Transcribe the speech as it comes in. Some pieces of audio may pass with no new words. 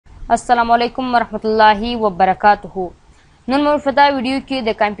السلام علیکم ورحمت الله وبرکاته. نن موږ په دا ویډیو کې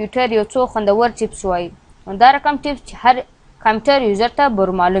د کمپیوټر یو څو خوندور ټیپس وایو. دا رقم ټیپس چې هر کمپیوټر یوزر ته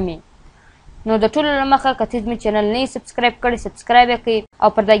بر معلومي. نو د ټولو له مخه که ته زموږ چینل نه یې سبسکرایب کړی سبسکرایب یې کړئ او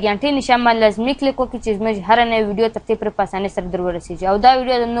پر دا ګنټۍ نشان باندې لازمي کلیک وکړئ چې زموږ هره نوې ویډیو ترتیب پرې په اسانۍ سره در ورسېږي او دا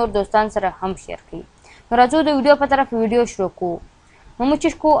ویډیو د نور دوستانو سره هم شیر کړئ. نو راځو د ویډیو په طرف ویډیو شروع کوو. نو موږ چې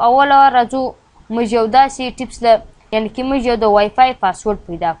کوو اوله راځو موږ یو داسې ټیپس له یعنی که موږ یو د وای فای پاسورډ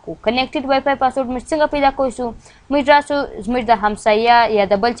پیدا کوو. کنیکټډ وای فای پاسورډ موږ څنګه پیدا کوو؟ موږ راسو زموږ د همسایه یا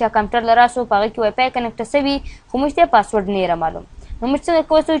د بل چا کمپیوټر له راسو په هغه کې وای فای کنیکټ سوي خو موږ ته پاسورډ نه معلوم. نو موږ څنګه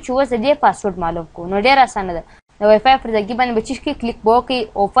کوو چې اوس د دې پاسورډ معلوم کړو؟ نو ډېر اسانه ده. د وای فای پر ځای باندې به چې کلیک به وکړئ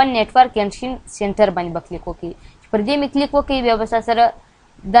اوپن نیټورک انشین سنټر باندې به کلیک وکړئ. چې پر دې مې کلیک وکړئ بیا به سره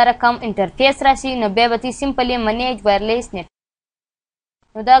دا رقم انټرفیس راشي. نو بیا به تاسې سمپلی منیج وایرلیس نیټ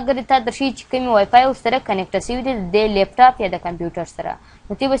نو دا ګرې ته درشي چې کومې وای فای ورسره کنیکټ شوي دي د لیپټاپ یا د کمپیوټر سره.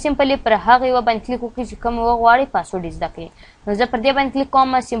 نو تی به سمپلی پر هغه یوه باندې کلیک وکړي چې کوم وغواړئ پاسورډ یې زده کړئ. نو زه پر دې باندې کلیک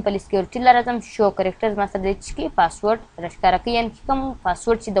کوم سمپلی سکیورټي له راځم شو کرکټرز ما سره دی چې پاسورډ راښکاره کوي یعنې کوم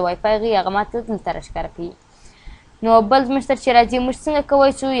پاسورډ چې د وای فای غي هغه ما ته دلته راښکاره کوي. نو بل زموږ سره چې راځي موږ څنګه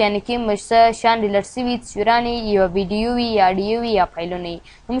کولی شو یعنې کې موږ څه شیان ډیلټ سوي تصویران یا ویډیو وي یا اډیو وي یا فایلونه وي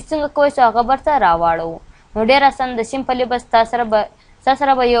نو موږ څنګه کولی شو هغه برته راواړو. نو ډېر اسان د سمپلی بس تا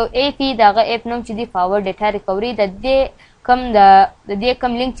سره به یو ایپ وي د هغه ایپ نوم چې دی فاورډ ډیټا ریکوري د دې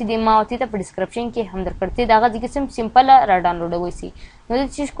کم لینک چې دی ما ورته ته په ډسکرپشن کې هم درکړی دی د هغه ځای کې سمپله را ډاونلوډوی سي. نو زه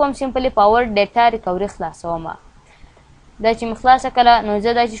چې کوم سمپلی فاورډ ډیټا ریکوري خلاصوم. دا چې مې خلاصه کړه نو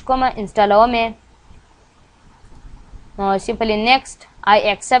زه دا چې کومه انسټالوم یې نو سمپلی نیکسټ آی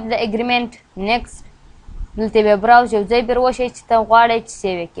ایکسپټ د اګریمنټ نیکسټ دلته به براوز یو ځای بیر وشئ چې ته غواړئ چې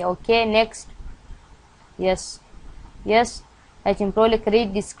سیو یې کړې. اوکې نیکسټ یس I can probably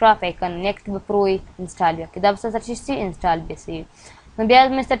create this graph icon next به پروی انسټال بیا کړئ. دا به سره چې انسټال بیا سي. نو بیا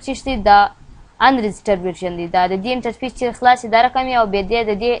مې سره چې دا انرجسټر ورژن دی دا د دې انټرفیس چې خلاص دا رقم او بیا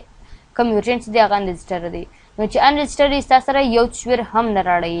د دې کوم ورژن چې دی هغه انرجسټر دی. نو چې انرجسټر دی تاسو سره یو تصویر هم نه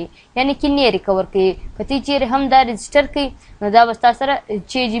راړی یعنی کې نه ریکور کوي. کته چې هم دا رجسټر کوي نو دا به تاسو سره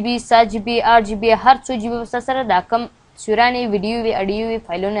 6 GB 7 GB 8 GB هر څو GB به تاسو سره دا کم تصویرانې ویډیو وي اډیو وي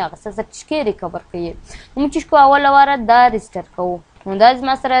فایلونه هغه سره چې ریکور کوي. نو چې کو اوله واره دا رجسټر کوو. نو دا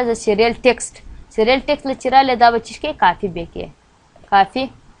زما سره د سیریل ټیکسټ له چې راغلی دا به چې کافي به کې کافي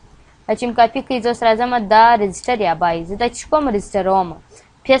چې م کافي کوي زه سره ځم دا رجسټر یا بای زه دا چې کوم رجسټروم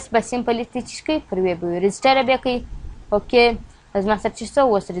پیس به سمپلی چې کوي پر وی به رجسټر بیا کوي. اوکې زما سره چې څه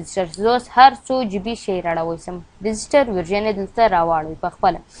اوس رجسټر زه اوس هر څو GB شی راړوی سم رجسټر ورژن یې دلته راواړوي په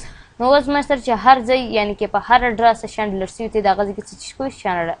خپله. نو اوس ما سره چې هر ځای یعنې کې په هر اډرس شیان ډیلټ سوي دي د هغه ځای کې چې کوم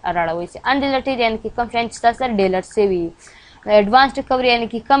شیان راړوی سي. انډیلټډ یعنې کې کوم شیان چې تاسو سره ډیلټ سوي. ایډوانس ریکوري یعنې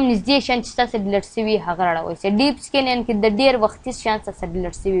کې کم نږدې شیان چې تاسو ډیلټ سوي هغه راړوی سي. ډیپ سکین یعنې کې د ډېر وختي شیان تاسو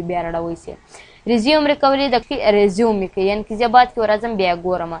ډیلټ سوي بیا راړوی سي. ریزیوم ریکوري د ریزیوم یې کوي یعنې کې زه بعد کې ورځم بیا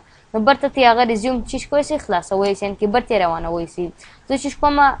ګورم نو برته ته هغه ریزیوم چې کوی سي خلاصوی سي یعنې کې برته روانوی سي. زه چې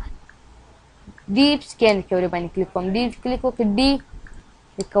کومه ډیپ سکین ریکوري باندې کلیک کوم ډیپ کلیک وکړئ ډي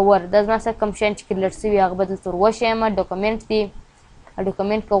ریکور دا زما سره کوم شیان چې ډیلټ سوي هغه به دلته وروښیم. ډاکومنټ دی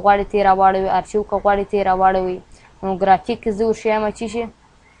ډاکومنټ که غواړئ ته یې راواړوئ ارشیو که غواړئ ته یې راواړوئ. نو ګرافیک کې زه ورښیم چې شي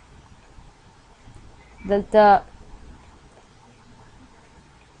دلته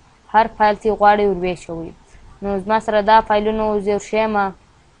هر فایل ته یې غواړئ ورویښوئ. نو زما سره دا فایلونه زه ورښیم.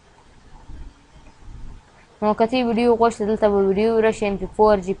 نو که ته ویډیو غوښته دلته به ویډیو ورشي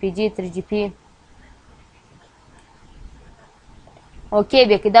MP4 GPG 3GP. اوکې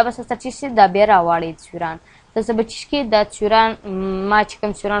بیا کې دا به سره چې دا بیا راواړئ تصویران دلته به چې دا تصویران ما چې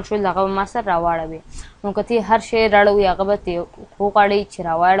کوم تصویران شول هغه به ما سره راواړوي. نو که ته هر شی راړوئ هغه به ته وغواړئ چې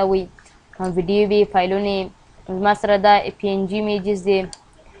راواړوئ ویډیو وي فایلونه زما سره دا PNG ایمیجز دی.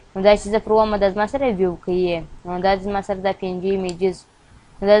 نو دا چې زه پروم دا زما سره ویو کوي. نو دا زما سره دا PNG ایمیجز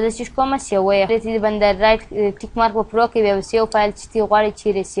دا زه چې کومه سیوی دې باندې رایټ ټیک مارک به پرو کوي بیا به سیو فایل چې ته غواړئ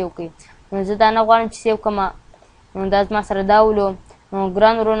چیرې سیو کړئ. نو زه دا نه غواړم چې سیو کړم. نو دا زما سره دا ولو. نو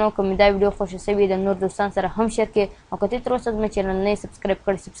ګران ورونو که مې دا ویډیو خوښه سوي د نور دوستانو سره هم شیر کړئ او که ته تر اوسه زموږ چینل نه یې سبسکرایب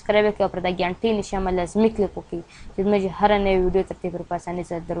کړی سبسکرایب یې کړئ او پر دا ګنټۍ نشان باندې لازمي کلیک وکړئ چې زموږ هره نوې ویډیو ترتیب پر په اسانۍ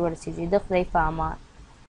سره در ورسېږي. د خدای په امان.